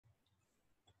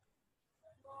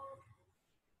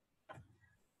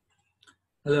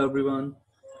Hello everyone.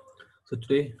 So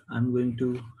today I'm going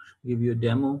to give you a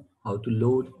demo how to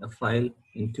load a file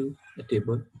into a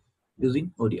table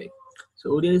using ODI.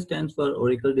 So ODI stands for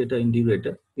Oracle Data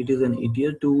Integrator. It is an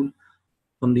ETL tool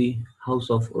from the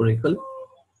house of Oracle,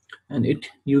 and it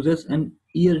uses an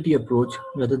ELT approach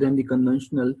rather than the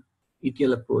conventional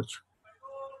ETL approach,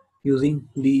 using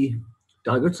the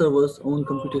target server's own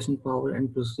computation power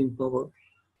and processing power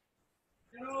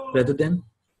rather than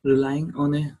relying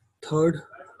on a third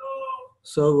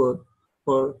server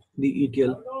for the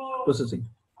ETL processing.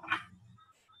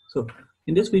 So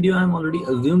in this video, I'm already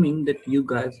assuming that you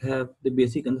guys have the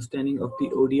basic understanding of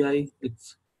the ODI,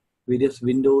 its various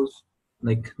windows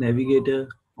like navigator,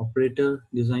 operator,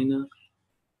 designer,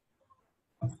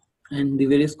 and the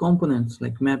various components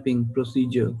like mapping,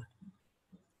 procedure,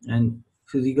 and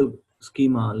physical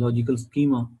schema, logical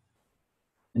schema,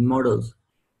 and models.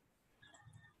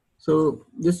 So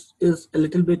this is a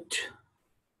little bit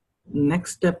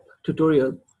next step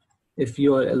tutorial if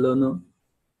you are a learner.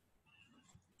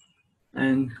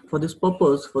 And for this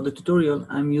purpose, for the tutorial,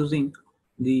 I'm using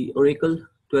the Oracle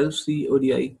 12c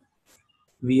ODI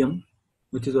VM,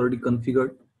 which is already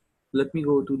configured. Let me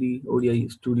go to the ODI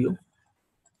studio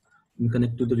and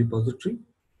connect to the repository.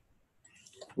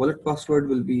 Wallet password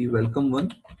will be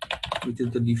welcome1, which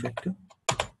is the de facto.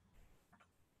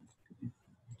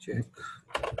 Check.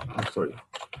 Sorry.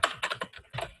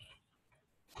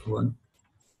 1.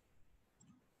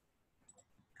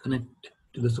 Connect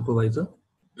to the supervisor.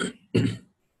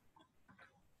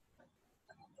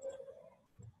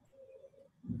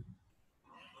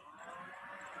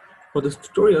 For this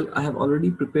tutorial, I have already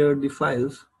prepared the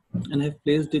files and have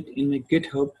placed it in my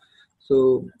GitHub.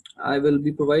 So I will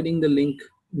be providing the link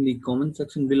in the comment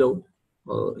section below,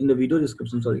 in the video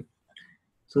description, sorry.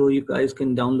 So you guys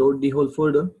can download the whole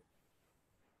folder.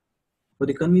 For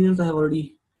the convenience, I have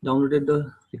already downloaded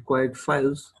the required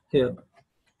files here.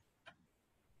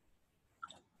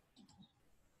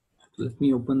 So let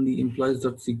me open the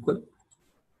employees.sql.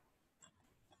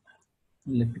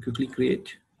 And let me quickly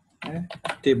create a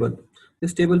table.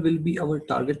 This table will be our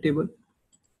target table.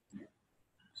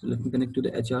 So let me connect to the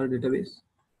HR database.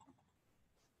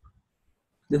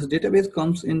 This database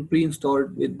comes in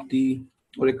pre-installed with the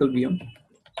Oracle VM.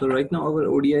 So right now our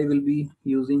ODI will be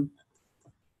using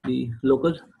the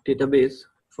local database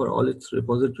for all its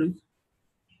repositories.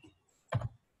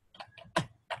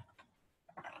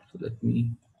 So let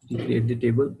me create the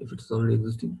table if it's already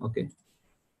existing. Okay.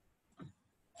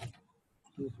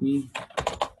 Let me.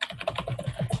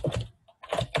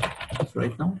 So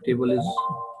right now table is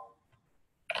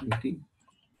empty.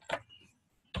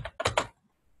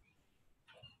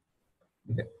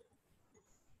 Okay.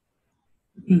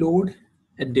 Load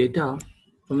a data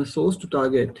from a source to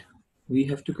target, we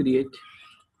have to create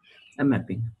a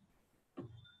mapping.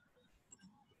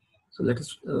 So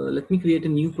let me create a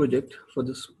new project for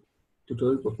this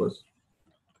tutorial purpose,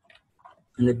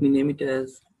 and let me name it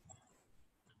as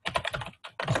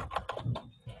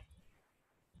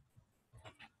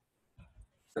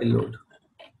file load.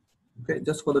 Okay,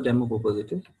 just for the demo purpose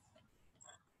it is.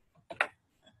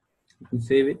 You can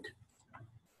save it.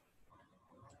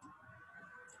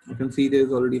 You can see there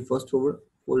is already first folder.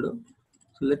 So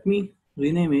let me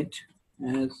rename it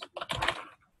as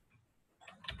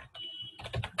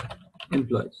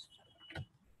employees.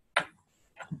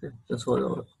 Okay, just for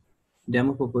our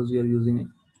demo purpose we are using it.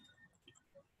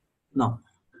 Now,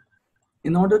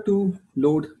 in order to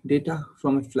load data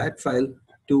from a flat file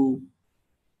to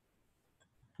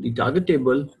the target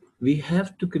table, we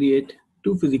have to create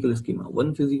two physical schema.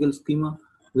 One physical schema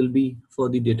will be for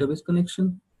the database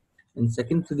connection, and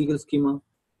second physical schema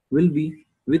will be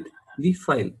with the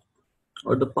file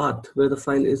or the path where the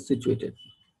file is situated.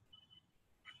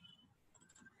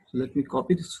 So let me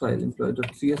copy this file,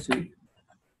 employee.csv.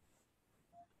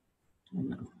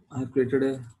 And I have created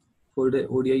a folder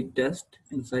ODI test.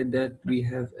 Inside that we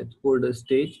have a folder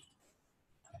stage.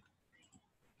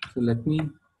 So let me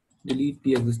delete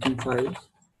the existing files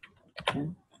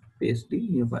and paste the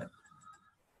new file.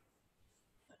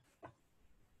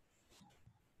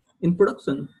 In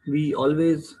production, we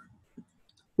always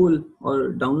pull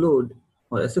or download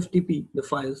or SFTP the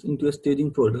files into a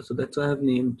staging folder. So that's why I have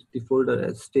named the folder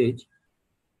as stage.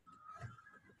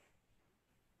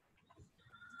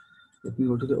 Let me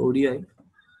go to the ODI and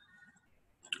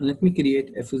let me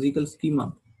create a physical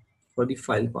schema for the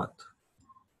file path.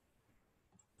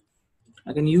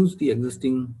 I can use the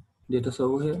existing data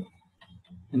server here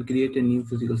and create a new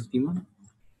physical schema.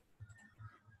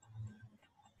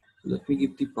 Let me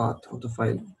give the path of the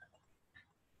file.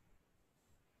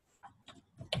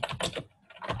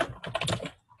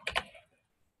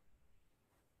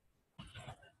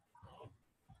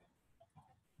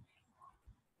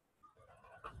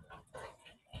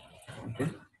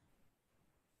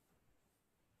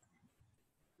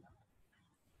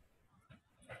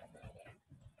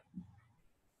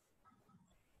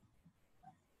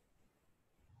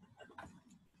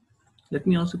 Let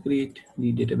me also create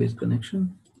the database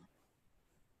connection.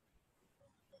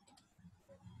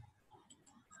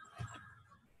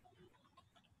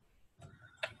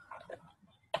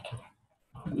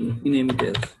 Let me name it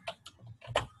as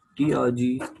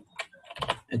trghr.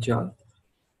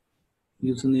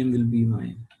 Username will be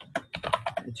my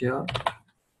hr.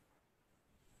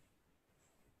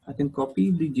 I can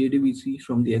copy the JDBC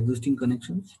from the existing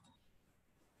connections.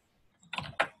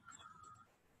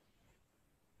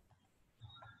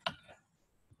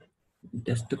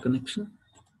 Test the connection.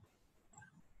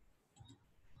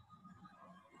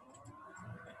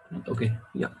 Okay,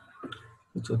 yeah,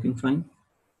 it's working fine.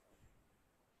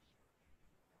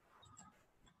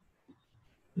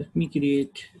 Let me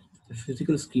create a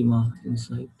physical schema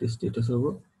inside this data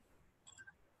server.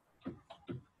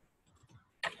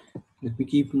 Let me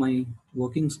keep my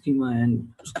working schema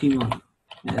and schema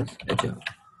as HR.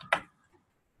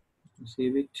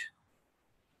 Save it.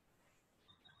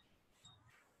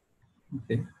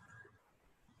 Okay.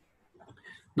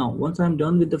 Now, once I'm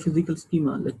done with the physical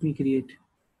schema, let me create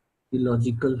the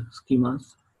logical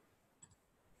schemas.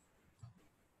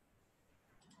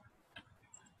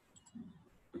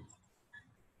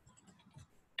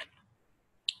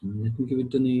 Let me give it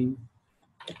the name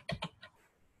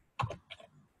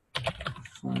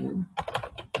file.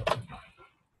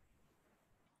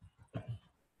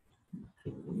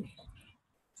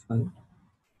 File.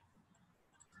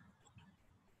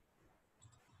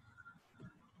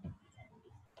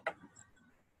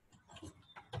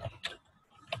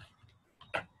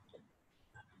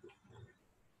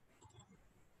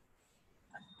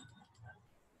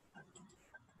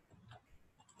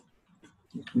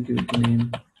 Let me give it the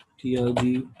name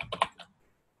trg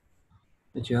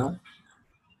hr.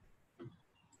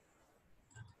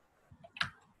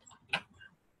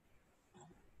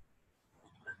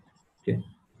 Okay.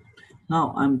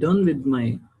 Now I'm done with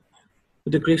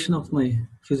the creation of my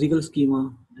physical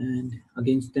schema and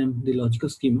against them the logical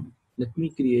schema. Let me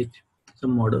create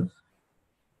some models.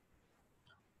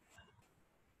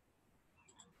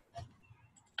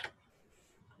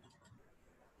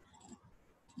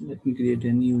 Let me create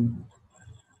a new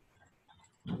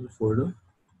folder.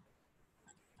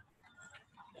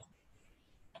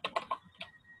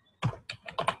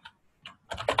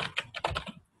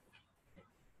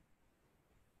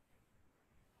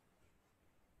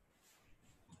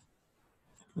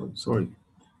 Oh, sorry.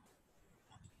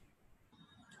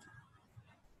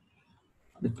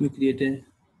 Let me create a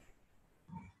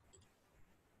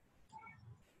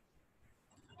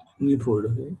new folder.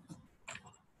 Right?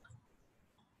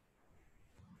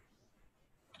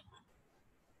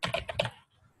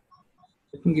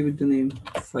 Let me give it the name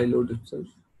file load itself.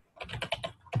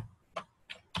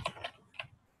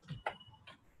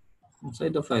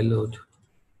 Inside the file load,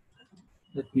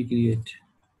 let me create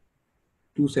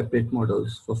two separate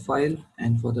models for file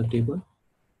and for the table.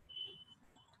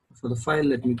 For the file,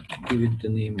 let me give it the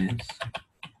name as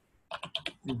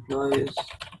employees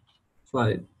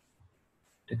file,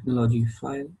 technology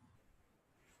file,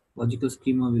 logical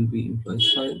schema will be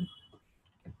employees file.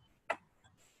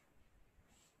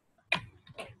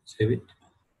 Save it.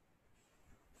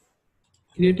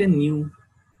 Create a new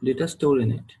data store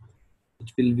in it,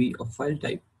 which will be of file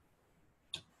type.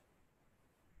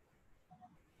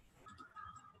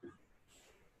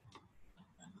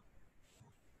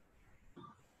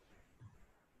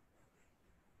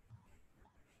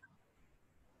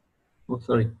 Oh,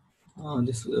 sorry.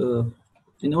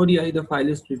 In ODI, the file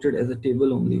is treated as a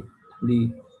table only.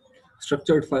 The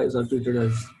structured files are treated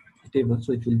as a table,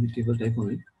 so it will be table type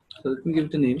only. So let me give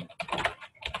it a name,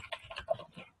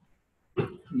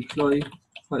 employee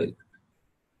file.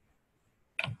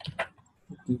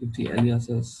 Let me give the alias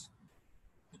as,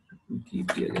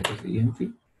 keep the alias as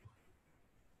emp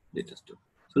data store.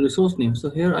 So resource name. So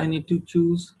here I need to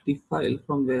choose the file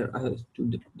from where I have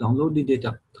to download the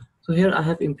data. So here I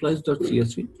have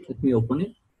employees.csv. Let me open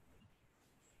it.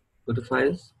 Go to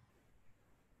files.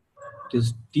 It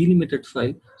is delimited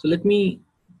file. So let me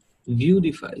view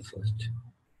the file first.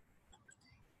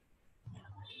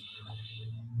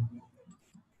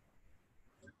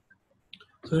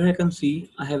 So here I can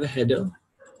see I have a header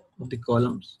of the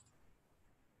columns.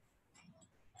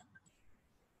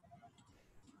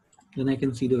 Then I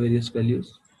can see the various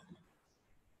values.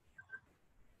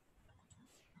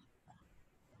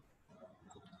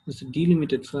 It's a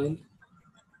delimited file.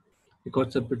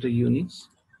 Record separator units.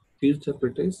 Field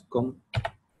separator is com.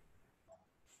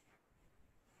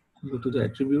 Go to the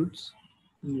attributes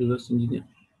and reverse engineer.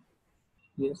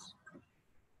 Yes.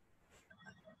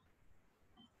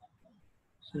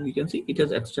 So you can see it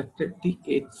has extracted the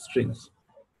 8 strings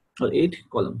or 8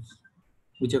 columns.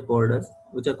 which are called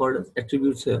as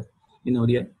attributes here in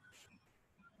ODI.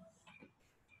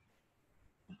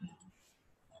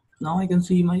 Now I can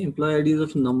see my employee IDs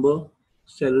of number,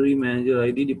 salary, manager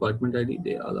ID, department ID.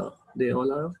 They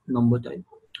all are of number type.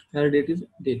 Here date is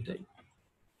date type.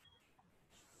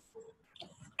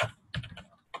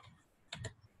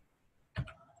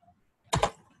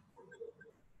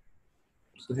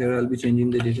 So here I'll be changing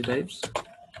the data types.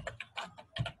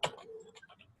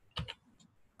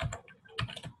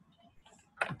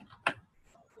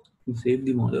 And save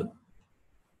the model.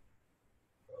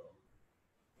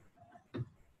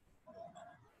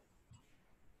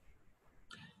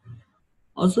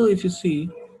 Also, if you see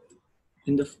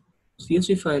in the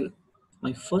CSV file,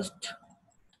 my first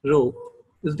row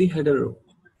is the header row.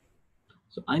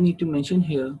 So I need to mention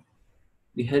here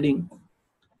the heading,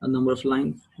 a number of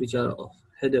lines which are of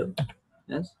header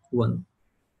as 1.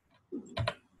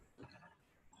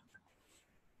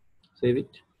 Save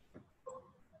it.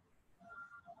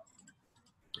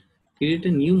 Create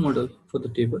a new model for the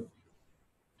table.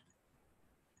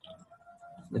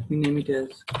 Let me name it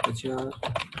as HR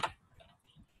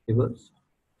tables,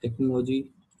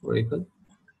 technology, Oracle.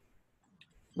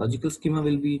 Logical schema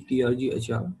will be TRG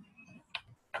HR.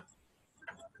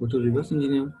 Go to reverse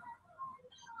engineer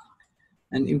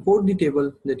and import the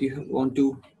table that you want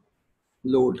to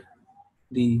load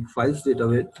the files data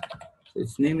with. So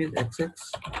its name is XX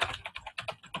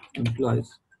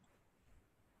employees.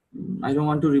 I don't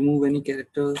want to remove any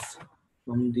characters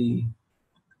from the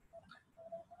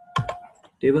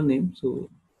table name, so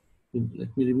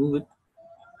let me remove it.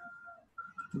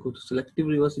 Go to selective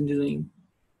reverse engineering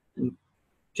and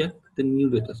check the new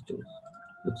data stores.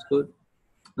 Looks good.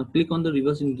 Now click on the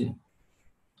reverse engineering.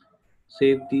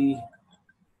 Save the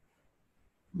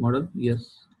model.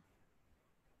 Yes.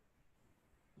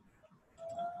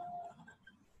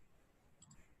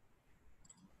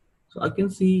 So I can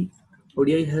see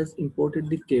ODI has imported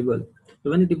the table.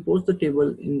 So when it imports the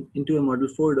table into a model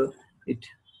folder, it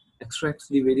extracts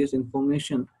the various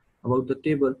information about the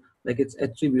table, like its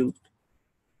attribute,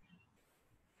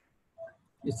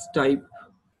 its type,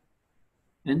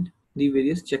 and the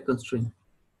various check constraints.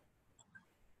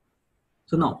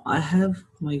 So now I have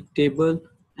my table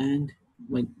and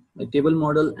my table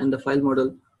model and the file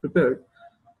model prepared.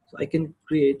 So I can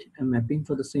create a mapping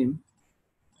for the same.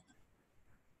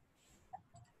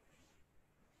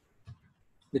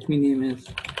 Let me name as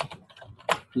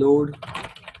load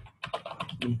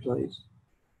employees.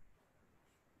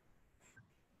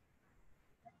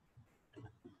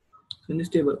 So in this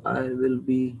table, I will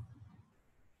be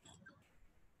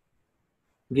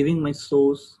giving my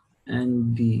source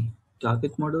and the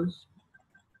target models.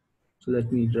 So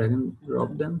let me drag and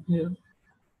drop them here.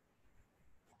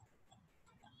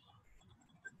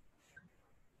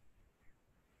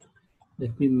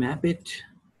 Let me map it.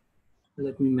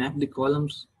 Let me map the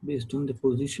columns based on the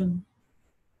position.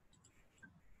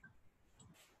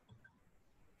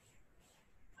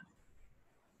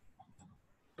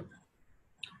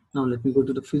 Now let me go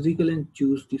to the physical and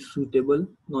choose the suitable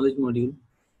knowledge module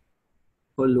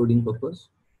for loading purpose.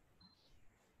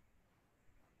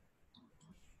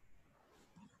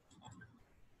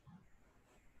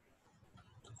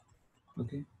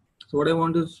 Okay, so what I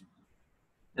want is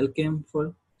LKM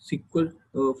for SQL,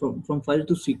 from file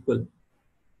to SQL,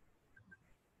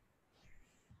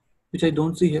 which I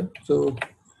don't see here. So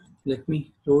let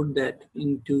me load that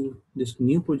into this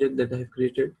new project that I have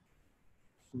created.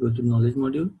 Go to knowledge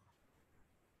module,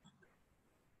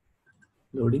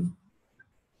 loading,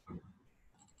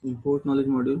 import knowledge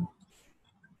module.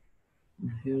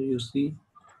 Here you see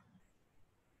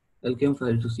LKM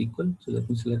file to SQL. So let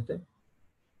me select that.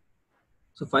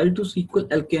 So file to SQL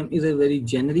LKM is a very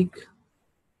generic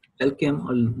LKM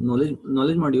or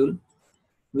knowledge module,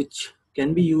 which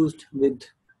can be used with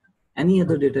any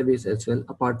other database as well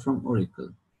apart from Oracle.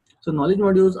 So knowledge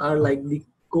modules are like the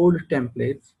code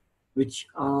templates, which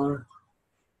are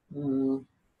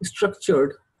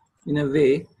structured in a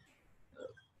way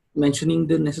mentioning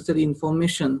the necessary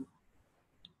information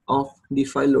of the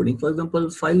file loading. For example,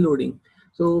 file loading.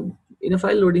 So in a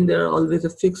file loading, there are always a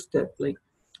fixed step, like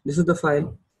this is the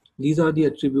file, these are the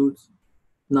attributes.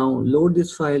 Now load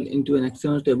this file into an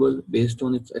external table based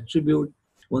on its attribute.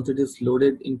 Once it is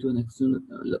loaded into an external,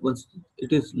 once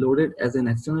it is loaded as an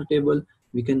external table,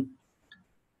 we can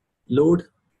load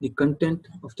the content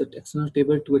of that external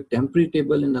table to a temporary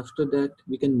table, and after that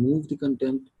we can move the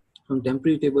content from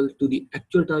temporary table to the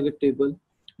actual target table.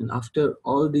 And after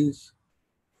all these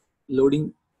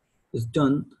loading is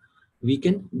done, we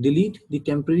can delete the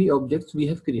temporary objects we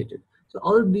have created. So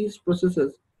all these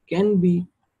processes can be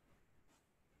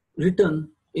written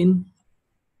in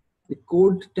the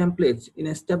code templates in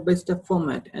a step-by-step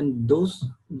format, and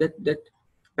that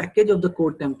package of the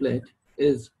code template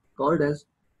is called as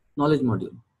knowledge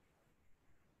module.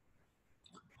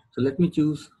 So let me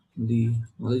choose the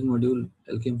knowledge module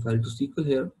LKM file to SQL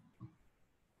here.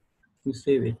 Let me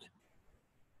save it.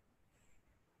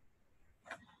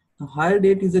 Now hire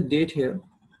date is a date here,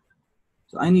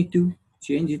 so I need to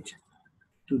change it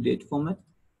to date format.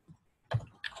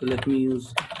 So let me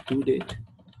use to date.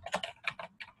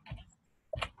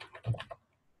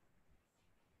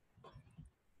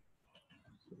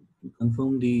 To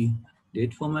confirm the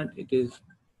date format, it is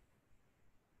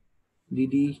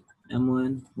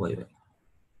DDMONYY.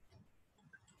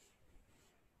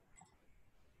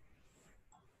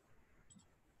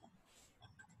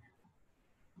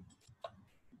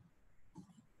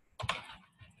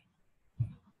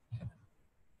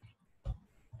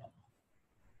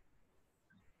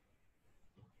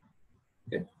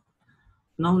 Okay.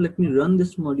 Now let me run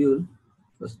this module.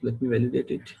 First, let me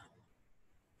validate it.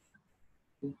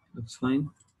 Okay, that's fine.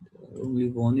 There are only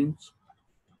warnings,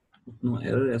 no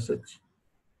error as such.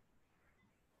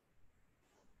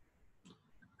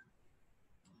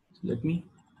 So let me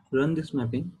run this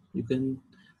mapping. You can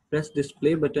press this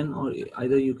play button, or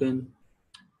either you can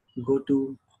go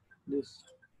to this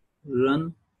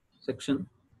run section.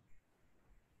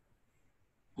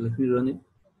 Let me run it.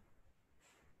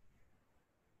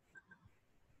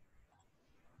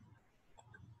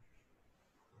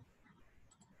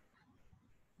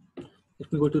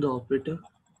 Let me go to the operator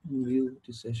and view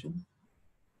the session.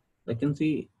 I can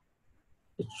see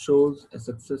it shows a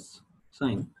success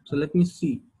sign. So let me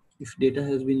see if data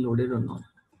has been loaded or not.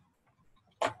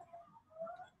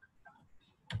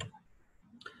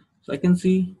 So I can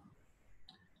see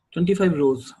 25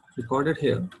 rows recorded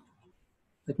here.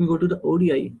 Let me go to the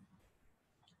ODI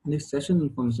and the session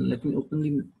information. Let me open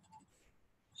the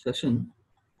session,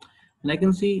 and I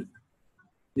can see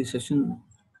the session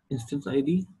instance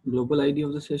ID, global ID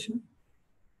of the session.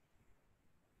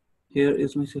 Here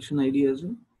is my session ID as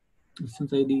well,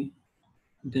 instance ID.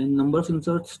 Then number of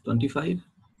inserts 25,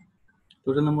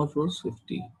 total number of rows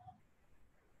 50.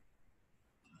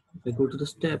 If I go to the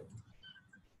step,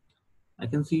 I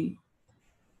can see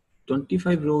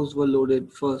 25 rows were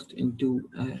loaded first into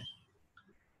a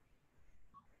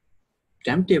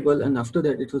temp table, and after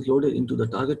that it was loaded into the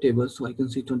target table. So I can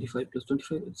see 25 plus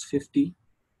 25, it's 50,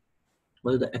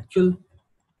 while the actual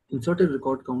inserted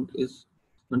record count is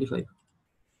 25.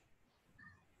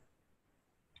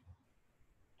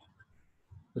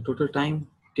 The total time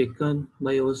taken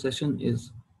by our session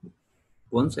is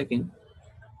 1 second.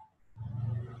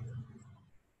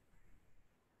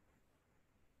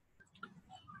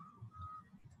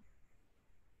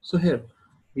 So here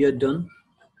we are done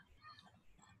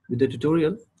with the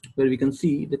tutorial, where we can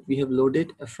see that we have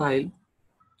loaded a file,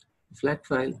 a flat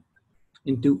file,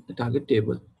 into a target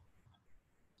table.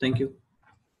 Thank you.